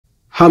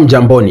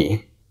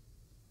Hamjamboni.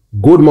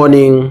 Good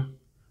morning,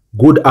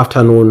 good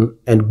afternoon,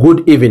 and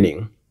good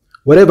evening,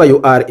 wherever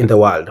you are in the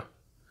world.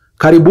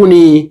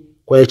 Karibuni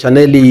kwenye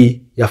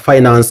chaneli ya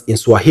Finance in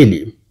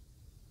Swahili.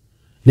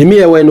 Ni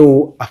mie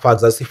wenu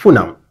Afadza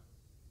Sifuna.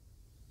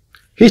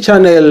 Hii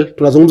channel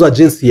tunazungumza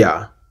jinsi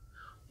ya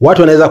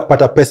watu wanaweza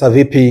kupata pesa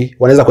vipi,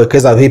 wanaweza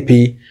kuwekeza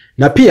vipi,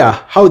 na pia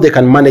how they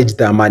can manage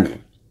their money.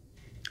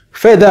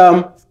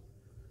 Fedha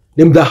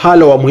ni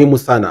mdahalo wa muhimu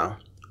sana,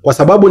 kwa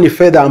sababu ni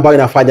fedha ambayo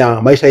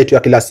inafanya maisha yetu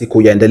ya kila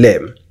siku yaendelee.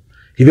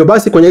 Hivyo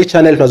basi kwenye hii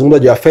channel tunazungumza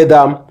juu ya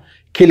fedha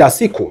kila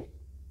siku.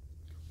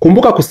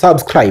 Kumbuka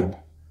kusubscribe.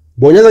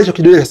 Bonyeza hicho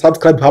kidole cha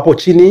subscribe hapo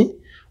chini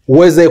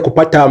uweze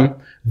kupata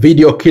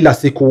video kila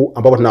siku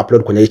ambapo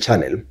tuna-upload kwenye hii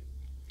channel.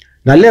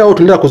 Na leo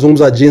tunaenda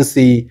kuzungumza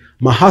jinsi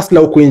mahasla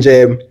huku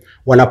nje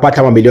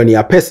wanapata mamilioni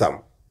ya pesa.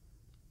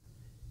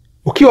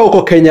 Ukiwa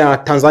huko Kenya,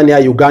 Tanzania,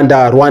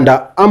 Uganda,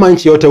 Rwanda ama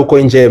nchi yote huko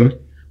nje,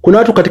 kuna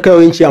watu katika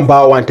hiyo nchi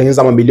ambao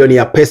wanatengeneza mamilioni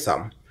ya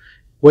pesa.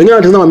 Wengine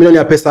wanatengeneza mamilioni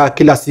ya pesa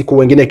kila siku,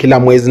 wengine kila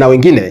mwezi, na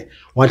wengine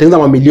wanatengeneza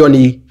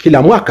mamilioni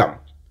kila mwaka.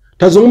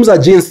 Tazungumza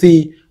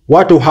jinsi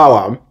watu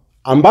hawa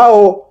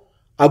ambao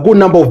a good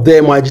number of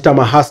them wanajiita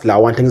mahasla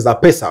wanatengeneza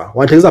pesa.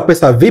 Wanatengeneza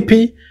pesa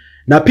vipi,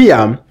 na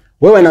pia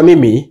wewe na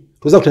mimi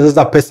tuweza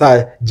kutengeneza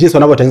pesa jinsi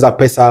wanavyotengeneza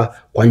pesa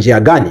kwa njia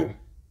gani.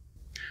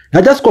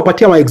 Na just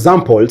kupatia ma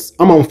examples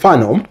ama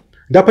mfano,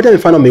 nitapatia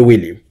mifano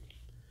miwili.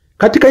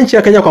 Katika nchi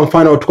ya Kenya kwa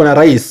mfano, tuko na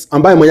rais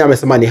ambaye mwenyewe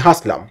amesema ni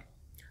hustler.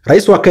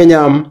 Rais wa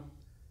Kenya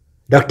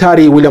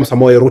Daktari William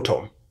Samoei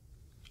Ruto,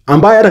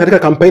 ambaye hata katika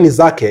kampeni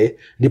zake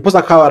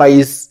ndiposa kawa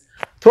rais,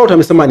 throughout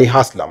amesema ni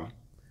hustler.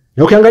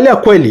 Na ukiangalia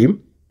kweli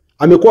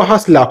amekuwa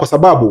hustler kwa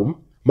sababu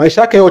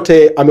maisha yake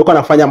yote amekuwa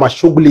anafanya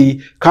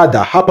mashughuli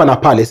kadha hapa na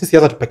pale, si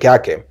siasa tu peke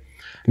yake.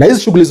 Na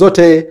hizi shughuli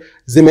zote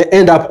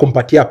end up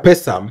kumpatia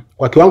pesa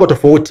kwa kiwango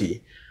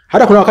tofauti.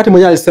 Hata kuna wakati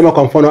mwenyewe alisema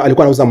kwa mfano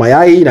alikuwa anauza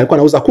mayai na alikuwa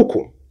anauza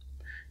kuku.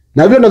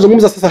 Na vile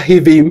tunazungumza sasa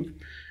hivi,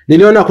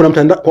 niliona kuna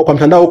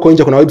mtandao huko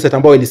nje, kuna website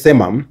ambayo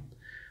ilisema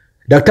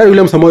Daktari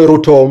William Samoei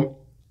Ruto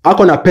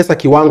ako na pesa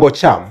kiwango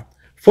cha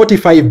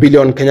 45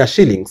 billion Kenya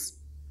shillings.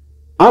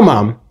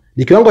 Ama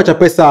ni kiwango cha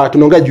pesa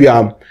tunaongea juu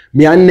ya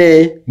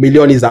 400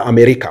 milioni za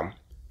Amerika,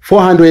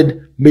 400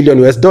 million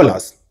US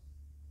dollars.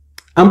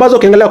 Ambazo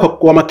ukiangalia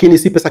kwa makini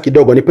si pesa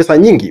kidogo, ni pesa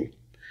nyingi.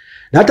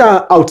 Na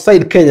hata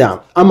outside Kenya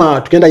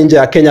ama tukienda nje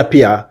ya Kenya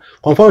pia,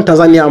 kwa mfano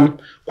Tanzania,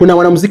 kuna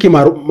mwanamuziki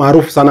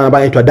maarufu sana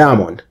ambaye anaitwa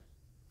Diamond.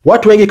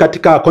 Watu wengi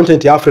katika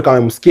continent ya Afrika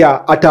wamemsikia,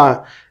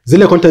 hata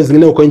zile continents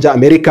zingine huko nje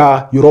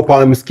Amerika, Europa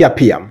wamemsikia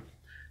pia.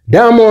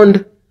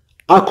 Diamond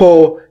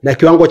ako na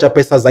kiwango cha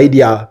pesa zaidi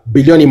ya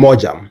bilioni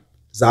 1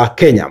 za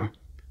Kenya.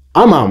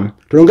 Ama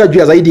tunaongea juu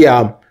ya zaidi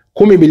ya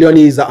 10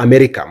 milioni za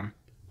Amerika,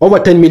 over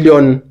 10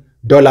 million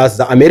dollars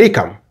za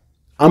Amerika,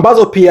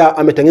 ambazo pia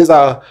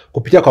ametengeneza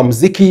kupitia kwa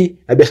muziki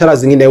na biashara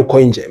zingine huko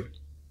nje.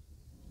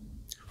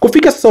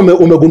 Kufika sasa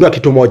umegundua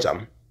kitu moja.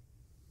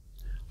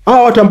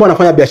 Hao watu ambao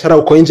wanafanya biashara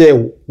huko nje,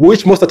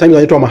 which most of the time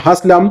wanaitwa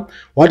mahasla,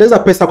 wanatengeneza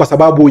pesa kwa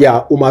sababu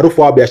ya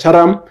umaarufu wa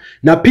biashara,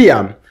 na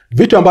pia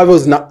vitu ambavyo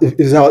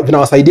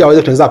vinawasaidia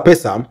waweze kutengeneza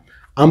pesa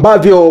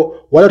ambavyo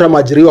wale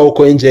wanaajiriwa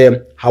huko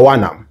nje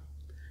hawana.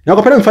 Na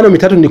kwa mfano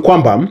mitatu ni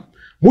kwamba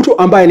mtu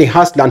ambaye ni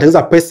hustler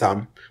anatengeneza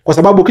pesa kwa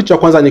sababu kitu cha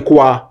kwanza ni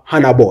kuwa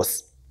hana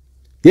boss.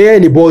 Yeye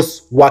ni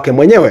boss wake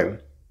mwenyewe.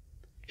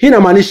 Hii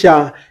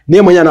inamaanisha ni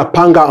yeye mwenyewe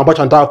anapanga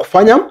ambacho anataka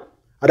kufanya,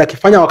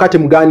 atakifanya wakati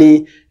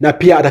mgani, na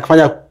pia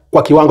atakifanya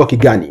kwa kiwango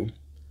kigani.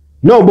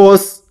 No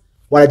boss,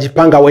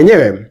 wanajipanga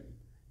wenyewe.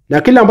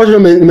 Na kile ambacho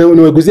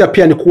nimeguzia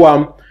pia ni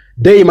kuwa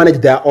they manage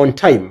their own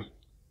time.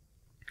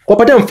 Kwa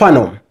patia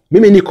mfano,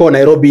 mimi niko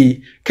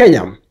Nairobi,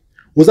 Kenya.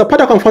 Unaweza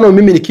kwa mfano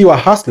mimi nikiwa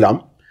hustler,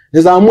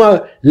 naweza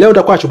amua leo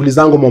nitakuwa shughuli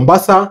zangu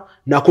Mombasa,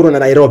 Nakuru na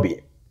Nairobi.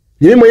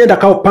 Ni mimi mwenyewe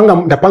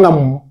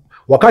nitapanga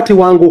wakati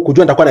wangu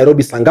kujua nitakuwa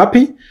Nairobi saa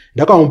ngapi,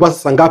 nitakuwa Mombasa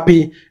saa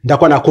ngapi,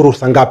 nitakuwa Nakuru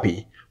saa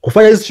ngapi.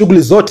 Kufanya hizi shughuli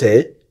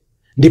zote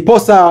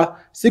ndiposa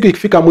siku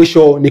ikifika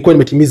mwisho nikuwe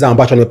nimetimiza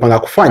ambacho nimepanga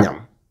kufanya.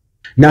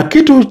 Na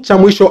kitu cha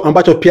mwisho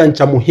ambacho pia ni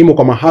cha muhimu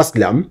kwa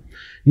mahasla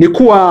ni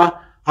kuwa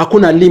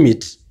hakuna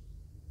limit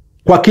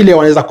kwa kile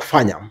wanaweza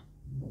kufanya.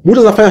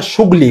 Mtu anafanya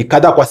shughuli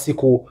kadhaa kwa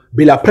siku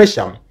bila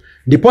pressure.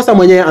 Ndiposa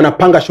mwenyewe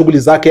anapanga shughuli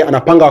zake,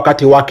 anapanga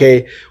wakati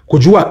wake,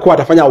 kujua kuwa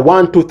atafanya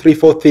 1 2 3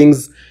 4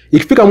 things,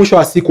 ikifika mwisho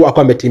wa siku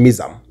akawa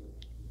ametimiza.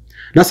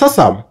 Na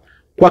sasa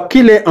kwa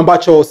kile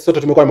ambacho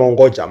sote tumekuwa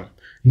tumeongoja,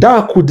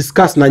 ndio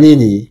kudiscuss na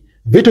nyinyi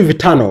vitu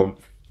vitano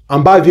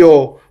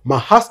ambavyo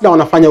mahasla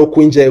wanafanya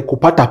huku nje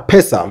kupata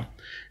pesa,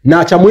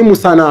 na cha muhimu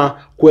sana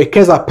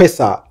kuwekeza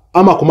pesa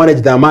ama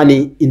kumanage their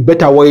money in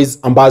better ways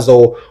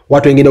ambazo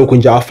watu wengine huku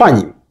nje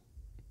hawafanyi.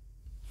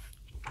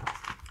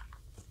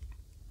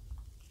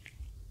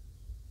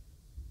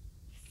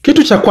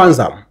 Kitu cha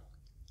kwanza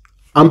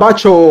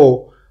ambacho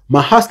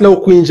mahasla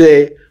huku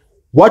nje,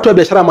 watu wa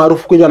biashara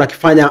maarufu huku nje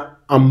wanakifanya,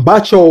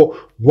 ambacho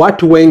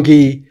watu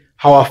wengi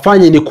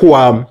hawafanyi, ni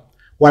kuwa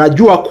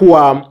wanajua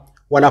kuwa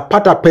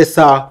wanapata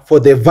pesa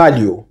for the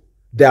value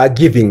they are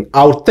giving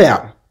out there.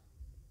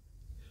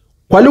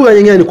 Kwa lugha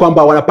nyingine ni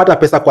kwamba wanapata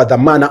pesa kwa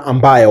dhamana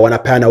ambayo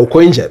wanapeana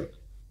huko nje.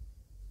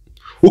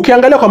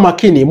 Ukiangalia kwa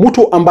makini,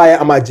 mtu ambaye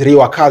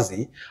ameajiriwa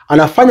kazi,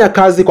 anafanya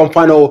kazi kwa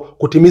mfano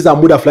kutimiza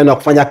muda fulani wa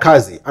kufanya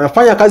kazi.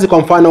 Anafanya kazi kwa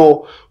mfano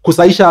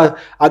kusaisha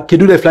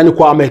kidude fulani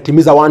kwa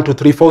ametimiza 1 2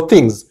 3 4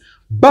 things.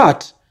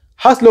 But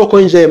hustler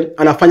huko nje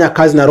anafanya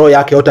kazi na roho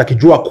yake yote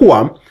akijua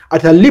kuwa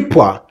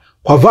atalipwa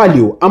kwa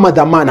value ama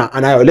dhamana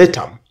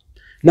anayoleta.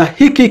 Na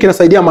hiki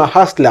kinasaidia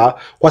mahustler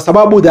kwa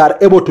sababu they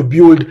are able to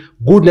build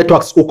good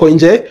networks huko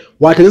nje,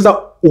 wanatengeneza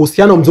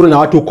uhusiano mzuri na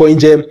watu huko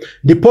nje,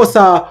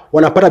 ndiposa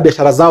wanapata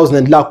biashara zao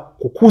zinaendelea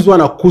kukuzwa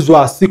na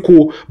kukuzwa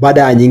siku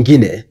baada ya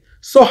nyingine.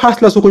 So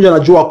hustlers huko nje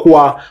wanajua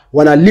kuwa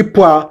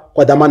wanalipwa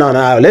kwa dhamana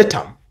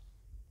wanayoleta.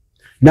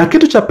 Na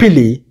kitu cha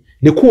pili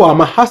ni kuwa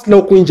mahustler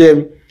huko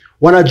nje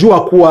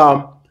wanajua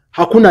kuwa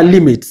hakuna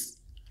limits.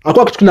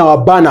 Hakuna kitu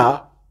kinawabana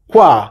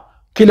kwa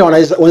kile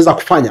wanaweza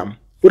kufanya.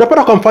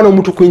 Utapata kwa mfano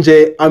mtu huko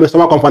nje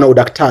amesoma kwa mfano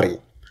udaktari,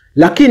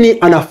 lakini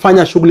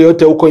anafanya shughuli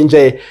yote huko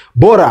nje,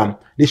 bora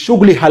ni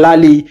shughuli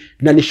halali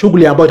na ni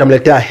shughuli ambayo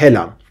itamletea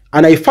hela.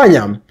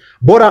 Anaifanya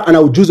bora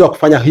ana ujuzi wa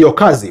kufanya hiyo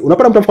kazi.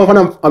 Unapata mtu kwa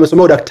mfano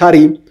amesoma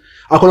udaktari,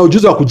 ako na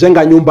ujuzi wa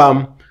kujenga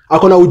nyumba,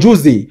 ako na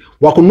ujuzi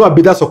wa kununua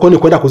bidhaa sokoni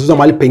kwenda kuziuza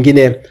mahali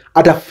pengine.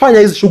 Atafanya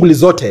hizi shughuli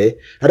zote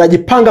na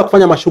atajipanga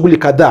kufanya mashughuli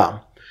kadhaa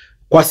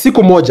kwa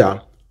siku moja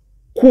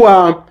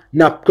kuwa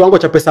na kiwango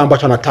cha pesa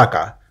ambacho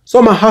anataka.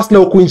 So mahustler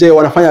huku nje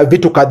wanafanya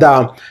vitu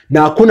kadhaa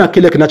na hakuna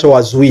kile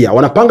kinachowazuia.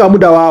 Wanapanga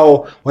muda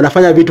wao,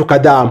 wanafanya vitu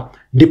kadhaa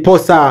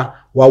ndiposa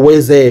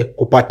waweze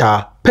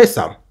kupata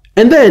pesa.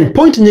 And then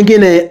point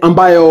nyingine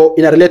ambayo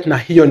inarelate na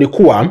hiyo ni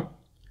kuwa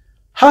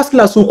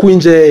hustlers huku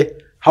nje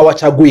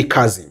hawachagui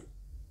kazi.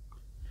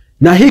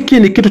 Na hiki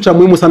ni kitu cha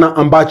muhimu sana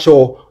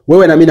ambacho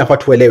wewe na mimi nafaa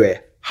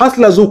tuelewe.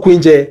 Hustlers huku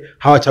nje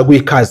hawachagui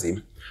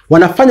kazi.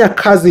 Wanafanya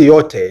kazi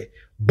yote,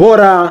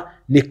 bora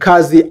ni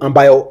kazi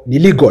ambayo ni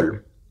legal.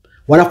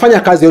 Wanafanya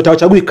kazi yote,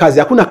 hawachagui kazi.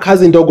 Hakuna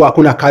kazi ndogo,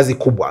 hakuna kazi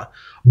kubwa.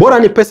 Bora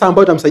ni pesa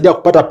ambayo itamsaidia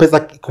kupata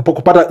pesa,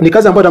 ni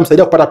kazi ambayo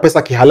itamsaidia kupata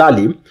pesa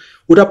kihalali.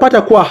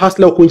 Utapata kuwa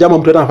hustler huku nje ama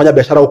mtu anafanya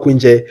biashara huku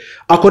nje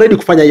ako ready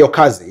kufanya hiyo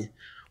kazi.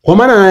 Kwa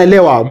maana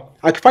anaelewa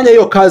akifanya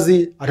hiyo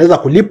kazi ataweza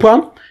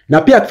kulipwa,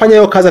 na pia akifanya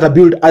hiyo kazi ata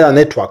build other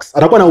networks.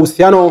 Atakuwa na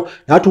uhusiano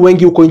na watu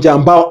wengi huko nje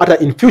ambao hata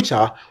in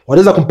future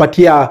wataweza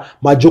kumpatia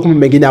majukumu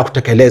mengine ya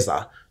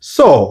kutekeleza.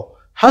 So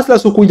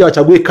hustlers huku nje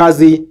hawachagui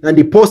kazi, na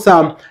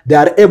ndiposa they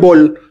are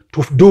able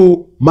to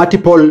do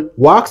multiple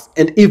works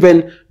and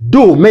even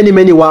do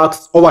many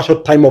works over a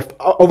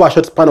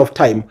short span of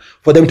time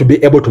for them to be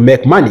able to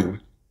make money.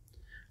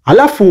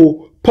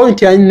 Alafu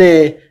point ya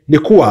 4 ni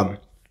kuwa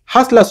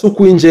hustlers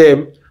huku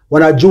nje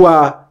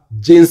wanajua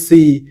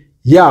jinsi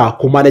ya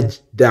kumanage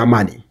their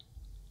money.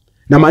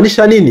 Na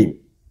maanisha nini?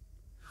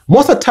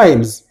 Most of the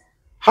times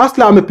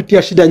hustler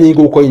amepitia shida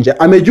nyingi huko nje,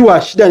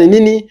 amejua shida ni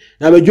nini,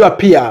 na amejua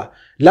pia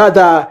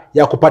ladha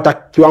ya kupata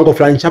kiwango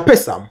fulani cha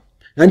pesa.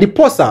 Na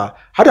ndiposa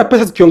hata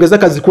pesa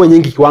zikiongezeka zikuwe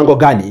nyingi kiwango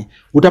gani,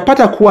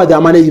 utapata kuwa they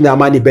are managing their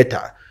money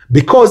better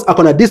because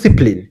akona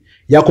discipline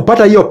ya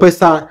kupata hiyo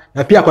pesa,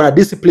 na pia akona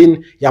discipline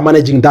ya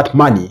managing that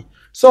money.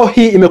 So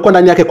hii imekuwa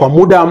ndani yake kwa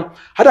muda,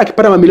 hata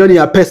akipata mamilioni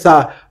ya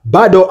pesa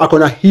bado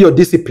akona hiyo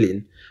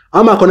discipline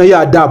ama akona hiyo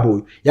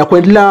adabu ya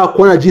kuendelea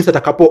kuona jinsi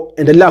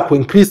atakapoendelea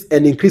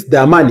increase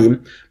their money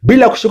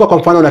bila kushikwa kwa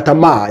mfano na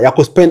tamaa ya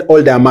kuspend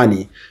all their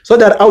money. So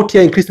they are out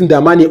here increasing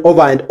their money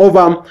over and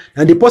over,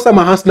 na ndiposa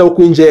mahustler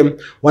huku nje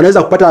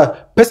wanaweza kupata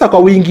pesa kwa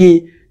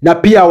wingi, na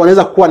pia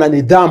wanaweza kuwa na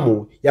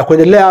nidhamu ya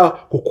kuendelea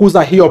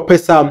kukuza hiyo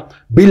pesa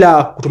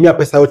bila kutumia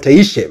pesa yote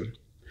ishe.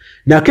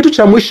 Na kitu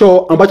cha mwisho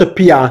ambacho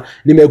pia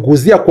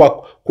nimeguzia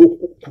kwa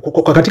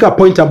katika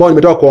point ambayo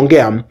nimetoka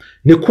kuongea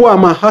ni kuwa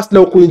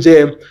mahustler huku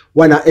nje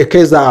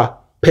wanaekeza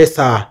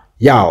pesa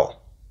yao.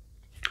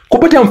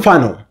 Kupatia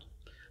mfano,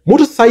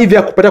 mtu sasa hivi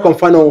akupata kwa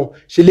mfano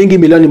shilingi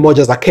milioni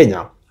 1 za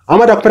Kenya,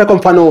 ama atakupata kwa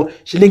mfano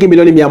shilingi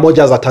milioni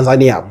 100 za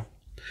Tanzania.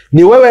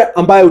 Ni wewe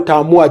ambaye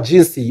utaamua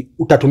jinsi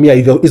utatumia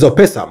hizo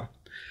pesa.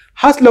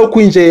 Hustler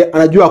huku nje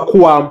anajua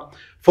kuwa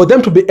for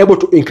them to be able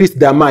to increase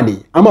their money,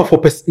 ama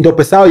ndio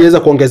pesa yao iweze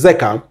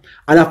kuongezeka,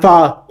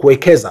 anafaa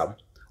kuwekeza.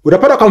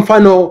 Utapata kwa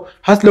mfano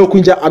hustler huku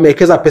nje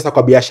amewekeza pesa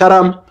kwa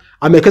biashara,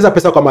 amewekeza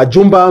pesa kwa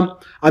majumba,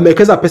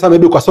 amewekeza pesa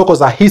maybe kwa soko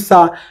za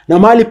hisa na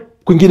mahali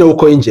kwingine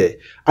huko nje.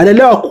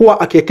 Anaelewa kuwa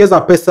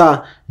akiwekeza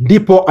pesa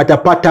ndipo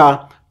atapata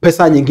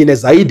pesa nyingine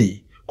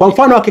zaidi. Kwa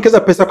mfano akiwekeza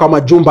pesa kwa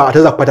majumba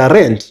ataweza kupata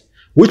rent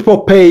which will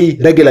pay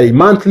regularly,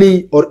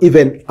 monthly or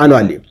even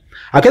annually.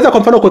 Akiweza kwa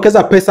mfano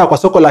kuwekeza pesa kwa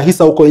soko la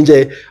hisa huko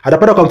nje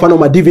atapata kwa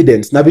mfano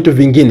dividends na vitu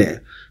vingine.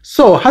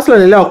 So hustler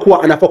anaelewa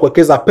kuwa anafaa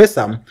kuwekeza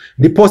pesa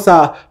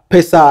ndiposa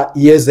pesa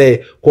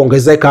iweze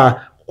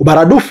kuongezeka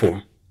maradufu.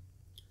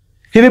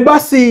 Hivi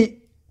basi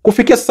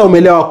kufikia sasa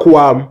umeelewa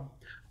kuwa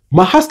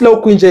mahustler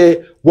huku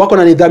nje wako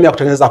na nidhamu ya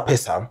kutengeneza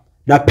pesa,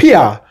 na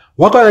pia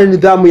wako na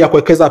nidhamu ya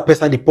kuwekeza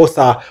pesa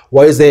ndiposa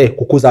waweze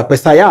kukuza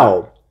pesa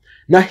yao.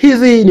 Na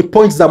hizi ni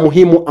points za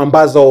muhimu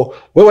ambazo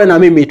wewe na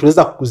mimi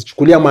tunaweza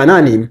kuzichukulia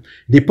maanani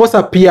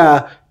ndiposa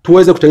pia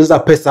tuweze kutengeneza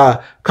pesa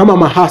kama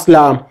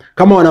mahustler,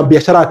 kama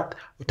wanabiashara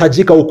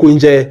tajika huku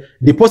nje,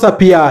 ndiposa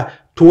pia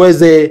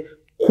tuweze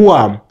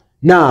kuwa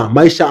na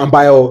maisha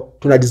ambayo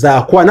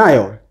tunadesire kuwa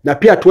nayo, na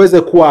pia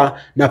tuweze kuwa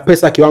na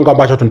pesa kiwango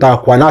ambacho tunataka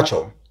kuwa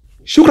nacho.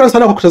 Shukran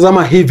sana kwa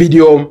kutazama hii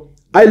video.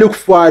 I look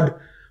forward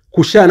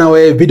kushare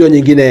nawe video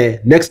nyingine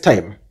next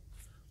time.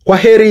 Kwa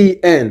heri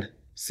and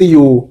see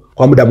you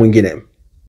kwa muda mwingine.